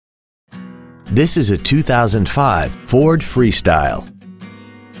This is a 2005 Ford Freestyle.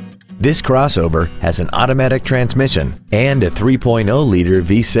 This crossover has an automatic transmission and a 3.0-liter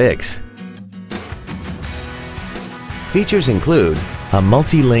V6. Features include a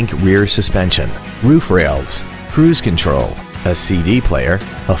multi-link rear suspension, roof rails, cruise control, a CD player,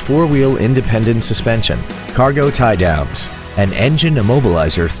 a four-wheel independent suspension, cargo tie-downs, an engine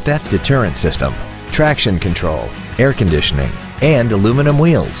immobilizer theft deterrent system, traction control, air conditioning, and aluminum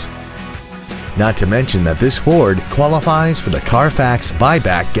wheels. Not to mention that this Ford qualifies for the Carfax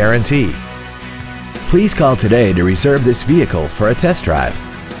buyback guarantee. Please call today to reserve this vehicle for a test drive.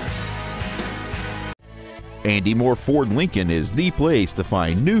 Andy Mohr Ford Lincoln is the place to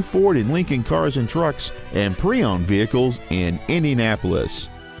find new Ford and Lincoln cars and trucks and pre-owned vehicles in Indianapolis.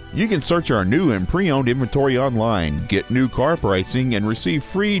 You can search our new and pre-owned inventory online, get new car pricing, and receive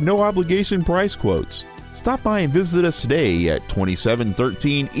free no-obligation price quotes. Stop by and visit us today at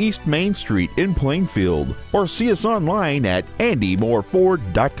 2713 East Main Street in Plainfield, or see us online at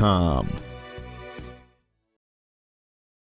andymohrford.com.